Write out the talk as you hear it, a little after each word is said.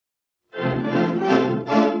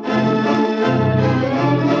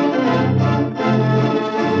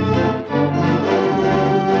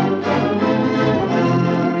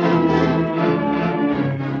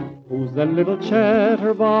little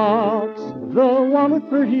chatterbox, the one with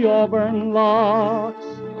pretty auburn locks.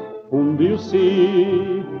 Whom do you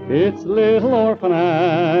see? It's little orphan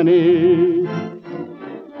Annie.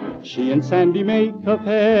 She and Sandy make a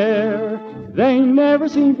pair, they never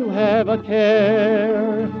seem to have a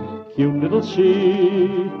care. Cute little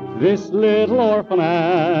she, this little orphan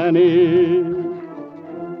Annie.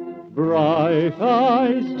 Bright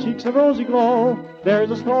eyes, cheeks of rosy glow, there's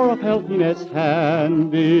a store of healthiness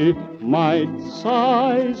handy. Mite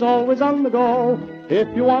size, always on the go, if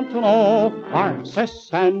you want to know. Princess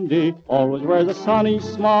Sandy always wears a sunny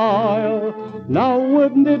smile. Now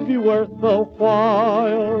wouldn't it be worth the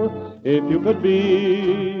while if you could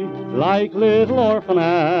be like little orphan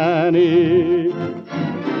Annie?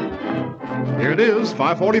 Here it is,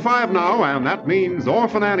 5:45 now, and that means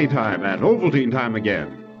Orphan Annie time and Ovaltine time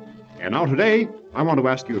again. And now today, I want to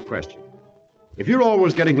ask you a question. If you're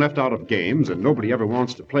always getting left out of games and nobody ever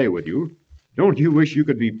wants to play with you, don't you wish you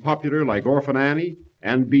could be popular like Orphan Annie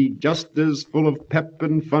and be just as full of pep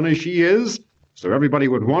and fun as she is, so everybody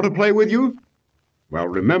would want to play with you? Well,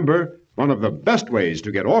 remember, one of the best ways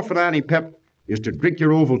to get Orphan Annie pep is to drink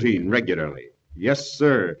your Ovaltine regularly. Yes,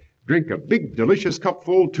 sir. Drink a big, delicious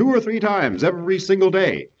cupful 2 or 3 times every single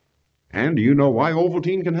day. And do you know why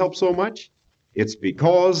Ovaltine can help so much? It's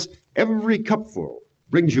because every cupful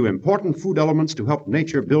brings you important food elements to help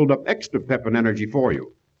nature build up extra pep and energy for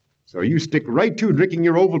you. So you stick right to drinking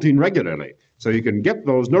your Ovaltine regularly so you can get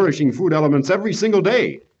those nourishing food elements every single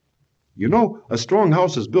day. You know, a strong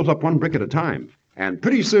house is built up one brick at a time. And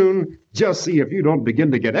pretty soon, just see if you don't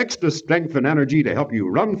begin to get extra strength and energy to help you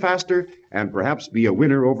run faster and perhaps be a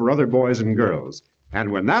winner over other boys and girls.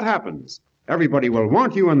 And when that happens, everybody will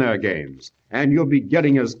want you in their games, and you'll be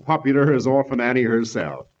getting as popular as Orphan Annie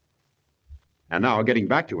herself. And now, getting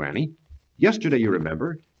back to Annie. Yesterday, you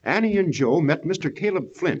remember, Annie and Joe met Mr.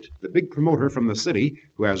 Caleb Flint, the big promoter from the city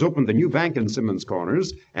who has opened the new bank in Simmons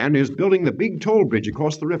Corners and is building the big toll bridge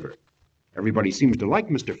across the river. Everybody seems to like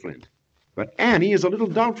Mr. Flint, but Annie is a little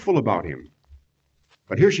doubtful about him.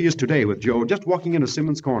 But here she is today with Joe, just walking into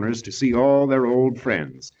Simmons Corners to see all their old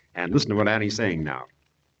friends. And listen to what Annie's saying now.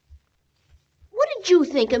 What did you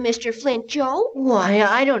think of Mr. Flint, Joe? Why,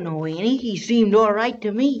 I don't know, Annie. He seemed all right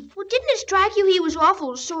to me. Well, didn't it strike you he was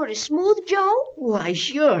awful sort of smooth, Joe? Why,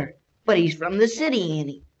 sure. But he's from the city,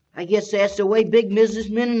 Annie. I guess that's the way big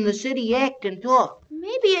businessmen in the city act and talk.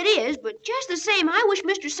 Maybe it is, but just the same, I wish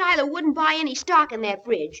Mr. Silo wouldn't buy any stock in that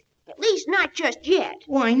bridge. At least not just yet.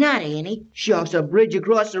 Why not, Annie? Shucks, a bridge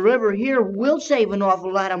across the river here will save an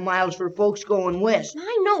awful lot of miles for folks going west.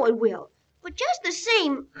 I know it will. But just the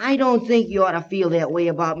same... I don't think you ought to feel that way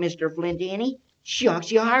about Mr. Flint, Annie.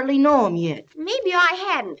 Shucks, you hardly know him yet. Maybe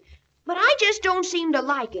I hadn't, but I just don't seem to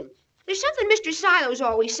like him. There's something Mr. Silo's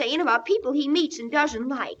always saying about people he meets and doesn't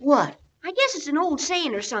like. What? I guess it's an old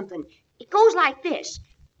saying or something. It goes like this.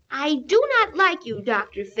 I do not like you,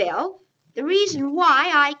 Dr. Fell. The reason why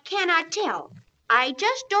I cannot tell. I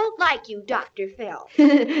just don't like you, Dr. Fell.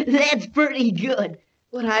 That's pretty good.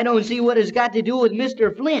 But I don't see what it's got to do with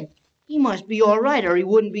Mr. Flint. He must be all right, or he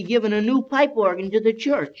wouldn't be giving a new pipe organ to the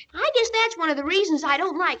church. I guess that's one of the reasons I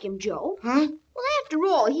don't like him, Joe. Huh? Well, after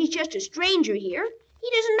all, he's just a stranger here. He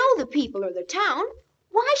doesn't know the people or the town.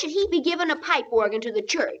 Why should he be giving a pipe organ to the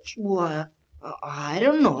church? Well, I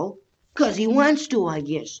don't know. 'Cause he wants to, I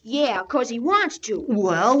guess. Yeah, 'cause he wants to.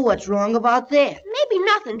 Well, what's wrong about that? Maybe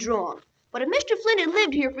nothing's wrong. But if Mr. Flint had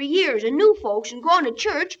lived here for years and knew folks and gone to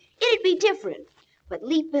church, it'd be different. But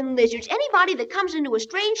leaping lizards, anybody that comes into a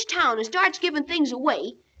strange town and starts giving things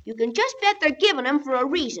away, you can just bet they're giving them for a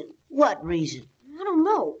reason. What reason? I don't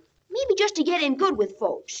know. Maybe just to get in good with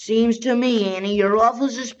folks. Seems to me, Annie, you're awful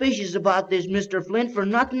suspicious about this Mr. Flint for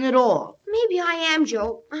nothing at all. Maybe I am,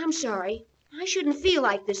 Joe. I'm sorry. I shouldn't feel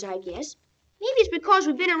like this, I guess. Maybe it's because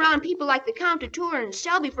we've been around people like the Count de Tour and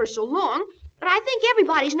Selby for so long, but I think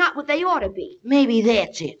everybody's not what they ought to be. Maybe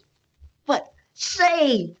that's it. But,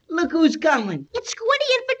 say, look who's coming. It's Squinty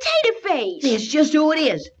and Potato Face. That's just who it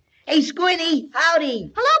is. Hey, Squinty,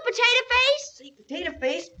 howdy. Hello, Potato Face. Say, Potato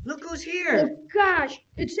Face, look who's here. Oh, gosh,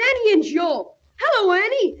 it's Annie and Joe. Hello,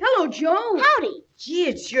 Annie. Hello, Joe. Howdy. Gee,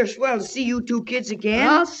 it's sure swell to see you two kids again.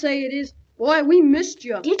 I'll say it is. Boy, we missed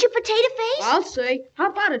you. Did you, Potato Face? I'll say. How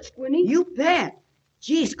about it, Squinty? You bet.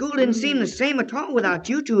 Gee, school didn't seem the same at all without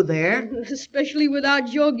you two there. Especially without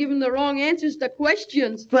Joe giving the wrong answers to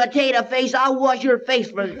questions. Potato Face, I'll wash your face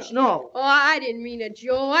for the snow. Oh, I didn't mean it,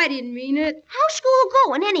 Joe. I didn't mean it. How's school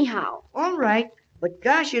going, anyhow? All right, but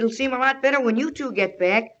gosh, it'll seem a lot better when you two get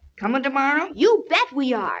back. Coming tomorrow? You bet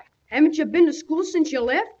we are. Haven't you been to school since you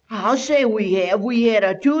left? I'll say we have. We had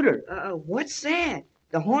a tutor. What's that?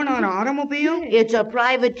 The horn on an automobile? It's a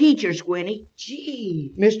private teacher, Squinty.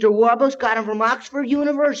 Gee. Mr. Warbles got him from Oxford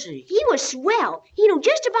University. He was swell. He knew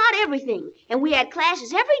just about everything. And we had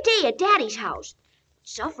classes every day at Daddy's house.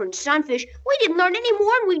 Suffering sunfish, we didn't learn any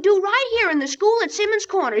more than we do right here in the school at Simmons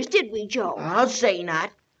Corners, did we, Joe? I'll say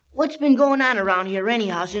not. What's been going on around here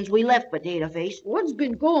anyhow since we left, Potato Face? What's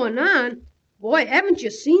been going on? Boy, haven't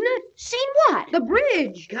you seen it? Seen what? The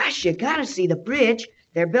bridge. Gosh, you gotta see the bridge.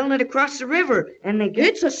 They're building it across the river, and they get...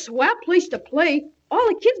 It's a swell place to play. All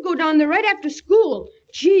the kids go down there right after school.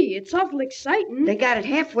 Gee, it's awful exciting. They got it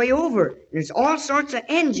halfway over. There's all sorts of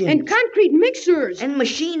engines. And concrete mixers. And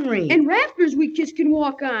machinery. And rafters we kids can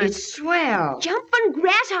walk on. It's swell. Jumping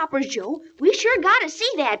grasshoppers, Joe. We sure gotta see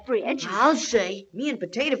that bridge. I'll say. Me and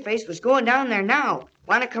Potato Face was going down there now.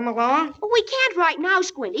 Want to come along? Well, we can't right now,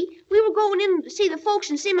 Squinty. We were going in to see the folks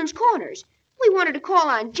in Simmons Corners. We wanted to call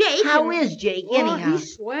on Jake. How is Jake, Oh, anyhow?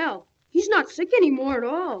 he's swell. He's not sick anymore at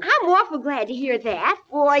all. I'm awful glad to hear that.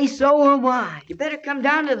 Boy, so am I. You better come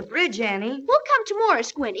down to the bridge, Annie. We'll come tomorrow,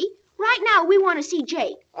 Squinty. Right now, we want to see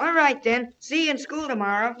Jake. All right, then. See you in school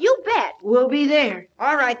tomorrow. You bet. We'll be there.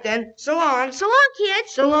 All right, then. So long. So long,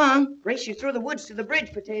 kids. So long. Race you through the woods to the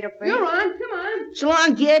bridge, Potato Face. You're on. Come on. So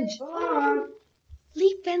long, kids. So long.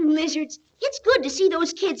 Leaping lizards. It's good to see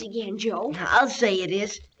those kids again, Joe. I'll say it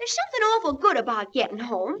is. There's something awful good about getting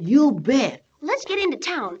home. You bet. Let's get into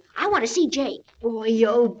town. I want to see Jake. Boy,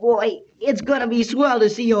 oh boy, it's gonna be swell to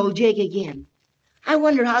see old Jake again. I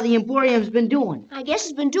wonder how the Emporium's been doing. I guess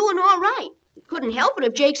it's been doing all right. Couldn't help it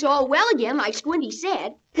if Jake's all well again, like Squinty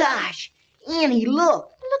said. Gosh, Annie, look.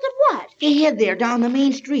 Look at what? Ahead there down the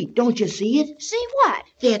main street. Don't you see it? See what?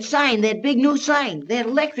 That sign, that big new sign, that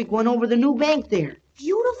electric one over the new bank there.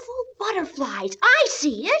 Beautiful butterflies. I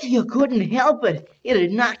see it. You couldn't help it.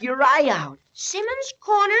 It'd knock your eye out. Simmons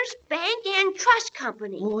Corners Bank and Trust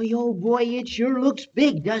Company. Boy, oh boy, it sure looks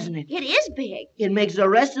big, doesn't it? It is big. It makes the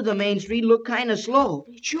rest of the main street look kind of slow.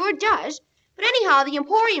 It sure does. But anyhow, the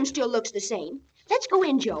Emporium still looks the same. Let's go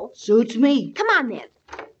in, Joe. Suits me. Come on, then.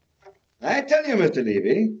 I tell you, Mr.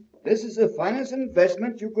 Levy, this is the finest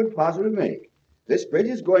investment you could possibly make. This bridge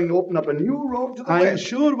is going to open up a new road to the I'm west.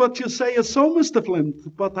 sure what you say is so, Mr.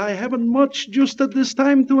 Flint, but I haven't much just at this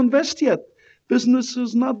time to invest yet. Business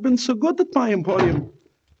has not been so good at my emporium.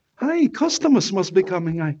 Hi, customers must be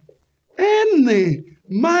coming. Annie!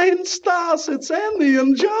 Mine stars, it's Annie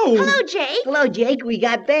and Joe. Hello, Jake. Hello, Jake. We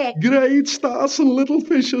got back. Great stars and little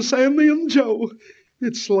fishes, Annie and Joe.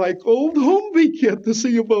 It's like old home week yet to see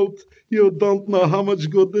you both. You don't know how much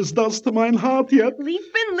good this does to mine heart yet.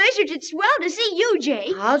 Leaping lizards, it's swell to see you,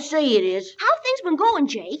 Jake. I'll say it is. How things been going,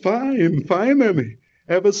 Jake? Fine, fine, Annie.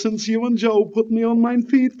 Ever since you and Joe put me on my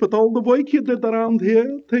feet with all the work you did around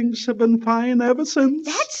here, things have been fine ever since.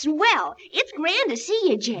 That's swell. It's grand to see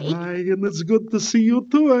you, Jake. Aye, and it's good to see you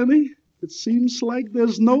too, Annie. It seems like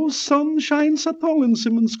there's no sunshine at all in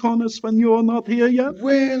Simmons Corners when you're not here yet.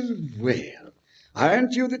 Well, well.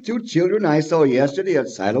 Aren't you the two children I saw yesterday at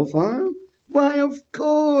Silo Farm? Why, of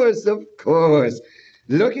course, of course.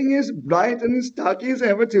 Looking as bright and stocky as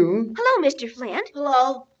ever, too. Hello, Mr. Flint.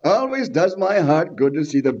 Hello. Always does my heart good to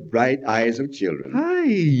see the bright eyes of children. Aye,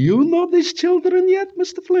 you know these children yet,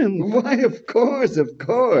 Mr. Flint? Why, of course, of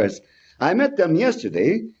course. I met them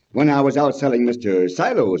yesterday when I was out selling Mr.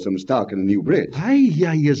 Silo some stock in the new bridge. Aye,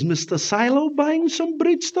 is Mr. Silo buying some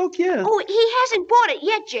bridge stock yet? Oh, he hasn't bought it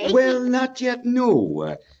yet, Jake. Well, not yet,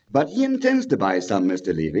 no. But he intends to buy some,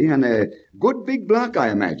 Mr. Levy, and a good big block, I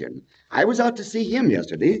imagine. I was out to see him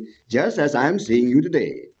yesterday, just as I'm seeing you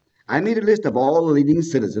today. I made a list of all the leading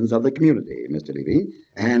citizens of the community, Mr. Levy,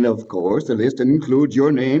 and of course the list includes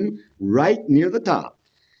your name right near the top.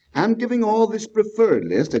 I'm giving all this preferred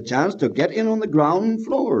list a chance to get in on the ground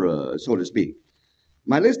floor, so to speak.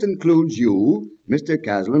 My list includes you, Mr.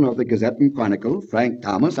 Caslin of the Gazette and Chronicle, Frank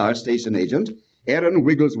Thomas, our station agent, Aaron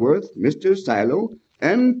Wigglesworth, Mr. Silo,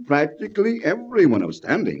 and practically everyone of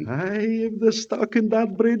standing. Aye, if the stock in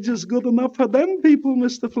that bridge is good enough for them people,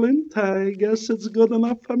 Mr. Flint, I guess it's good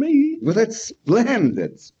enough for me. Well, that's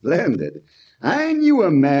splendid, splendid. I knew a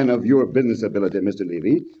man of your business ability, Mr.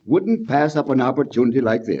 Levy, wouldn't pass up an opportunity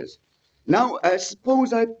like this. Now,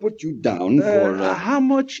 suppose I put you down for... How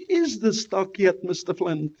much is the stock yet, Mr.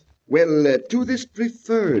 Flint? Well, to this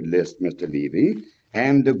preferred list, Mr. Levy,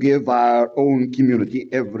 and to give our own community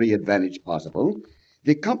every advantage possible,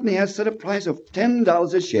 the company has set a price of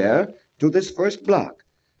 $10 a share to this first block.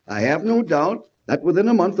 I have no doubt that within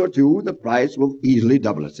a month or two, the price will easily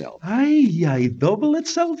double itself. Aye, double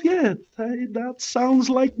itself yet. Aye, that sounds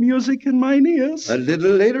like music in mine ears. A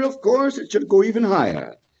little later, of course, it should go even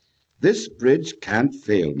higher. This bridge can't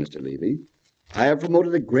fail, Mr. Levy. I have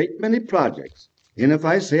promoted a great many projects, And if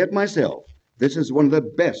I say it myself, this is one of the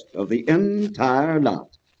best of the entire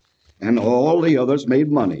lot. And all the others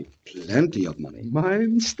made money. Plenty of money.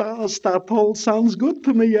 Mine stars, that all sounds good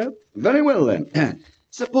to me yet. Very well, then.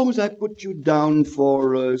 Suppose I put you down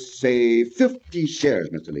for, say, 50 shares,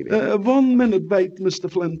 Mr. Levy. 1 minute, wait,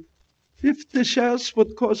 Mr. Flint. 50 shares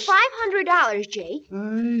would cost... $500, Jake.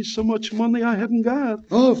 Aye, so much money I haven't got.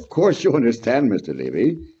 Oh, of course you understand, Mr.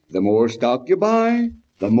 Levy. The more stock you buy,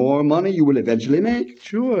 the more money you will eventually make.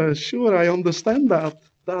 Sure, I understand that.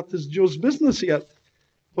 That is just business yet.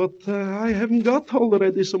 But I haven't got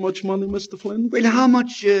already so much money, Mr. Flint. Well, how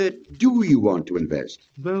much do you want to invest?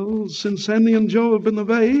 Well, since Annie and Joe have been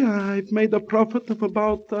away, I've made a profit of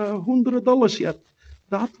about $100 yet.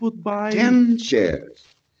 That would buy... 10 shares.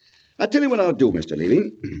 I'll tell you what I'll do, Mr.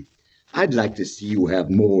 Levy. I'd like to see you have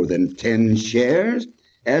more than 10 shares.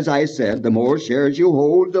 As I said, the more shares you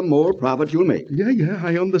hold, the more profit you'll make. Yeah,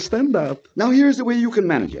 I understand that. Now, here's the way you can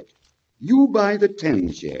manage it. You buy the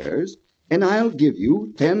 10 shares, and I'll give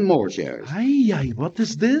you 10 more shares. Aye, what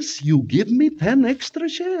is this? You give me 10 extra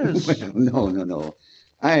shares. Well, no.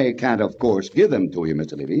 I can't, of course, give them to you,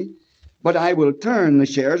 Mr. Levy. But I will turn the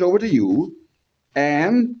shares over to you,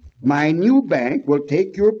 and my new bank will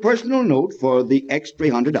take your personal note for the extra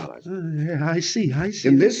 $100. I see.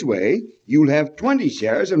 In this way, you'll have 20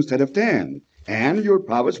 shares instead of 10. And your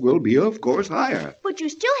profits will be, of course, higher. But you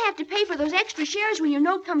still have to pay for those extra shares when your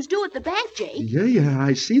note comes due at the bank, Jake. Yeah,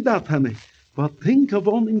 I see that, honey. But think of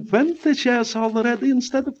owning 20 shares already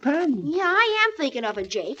instead of 10. Yeah, I am thinking of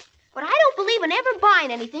it, Jake. But I don't believe in ever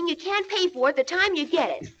buying anything you can't pay for at the time you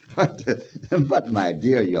get it. But my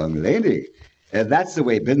dear young lady, that's the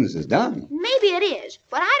way business is done. Maybe it is,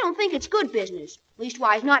 but I don't think it's good business.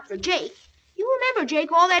 Leastwise, not for Jake. You remember,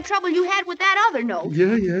 Jake, all that trouble you had with that other note.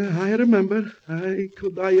 Yeah, I remember.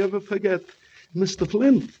 Could I ever forget? Mr.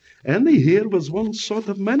 Flint, Annie here was once sort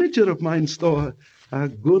of manager of mine store. A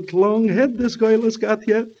good long head this girl has got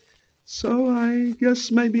yet. So I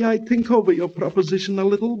guess maybe I think over your proposition a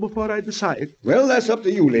little before I decide. Well, that's up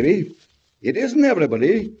to you, lady. It isn't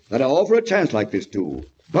everybody that I offer a chance like this to.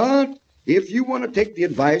 But if you want to take the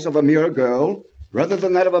advice of a mere girl, rather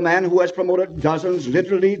than that of a man who has promoted dozens,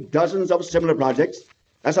 literally dozens of similar projects,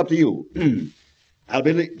 that's up to you. I'll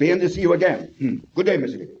be in to see you again. Good day,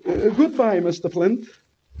 Mr. Lee. Goodbye, Mr. Flint.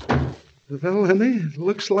 Well, honey,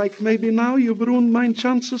 looks like maybe now you've ruined my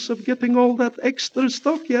chances of getting all that extra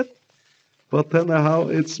stock yet. But anyhow,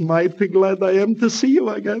 it's mighty glad I am to see you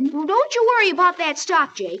again. Well, don't you worry about that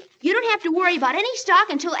stock, Jake. You don't have to worry about any stock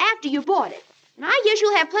until after you bought it. And I guess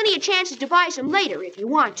you'll have plenty of chances to buy some later if you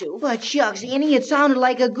want to. But shucks, Annie, it sounded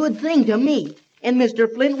like a good thing to me. And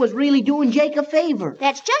Mr. Flint was really doing Jake a favor.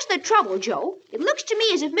 That's just the trouble, Joe. It looks to me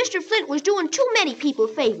as if Mr. Flint was doing too many people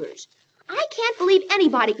favors. I can't believe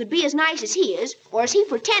anybody could be as nice as he is, or as he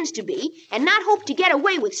pretends to be, and not hope to get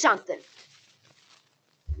away with something.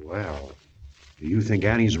 Well, do you think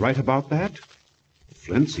Annie's right about that?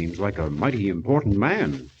 Flint seems like a mighty important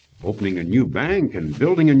man, opening a new bank and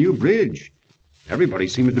building a new bridge. Everybody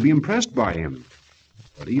seems to be impressed by him.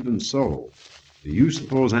 But even so, do you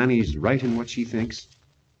suppose Annie's right in what she thinks?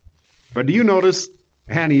 But do you notice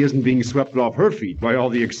Annie isn't being swept off her feet by all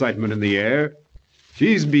the excitement in the air?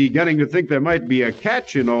 She's beginning to think there might be a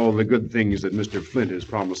catch in all the good things that Mr. Flint is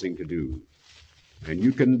promising to do. And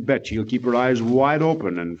you can bet she'll keep her eyes wide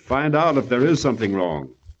open and find out if there is something wrong.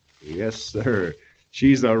 Yes, sir.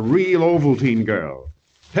 She's a real Ovaltine girl.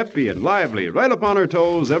 Peppy and lively, right up on her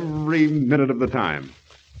toes every minute of the time.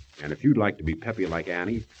 And if you'd like to be peppy like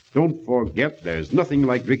Annie, don't forget there's nothing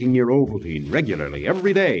like drinking your Ovaltine regularly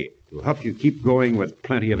every day to help you keep going with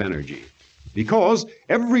plenty of energy. Because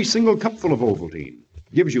every single cupful of Ovaltine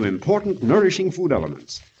gives you important, nourishing food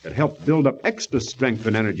elements that help build up extra strength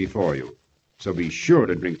and energy for you. So be sure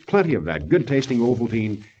to drink plenty of that good-tasting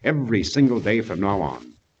Ovaltine every single day from now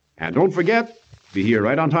on. And don't forget, be here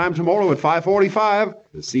right on time tomorrow at 5:45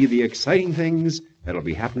 to see the exciting things that'll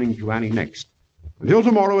be happening to Annie next. Until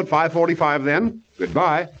tomorrow at 5:45 then,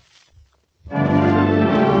 goodbye.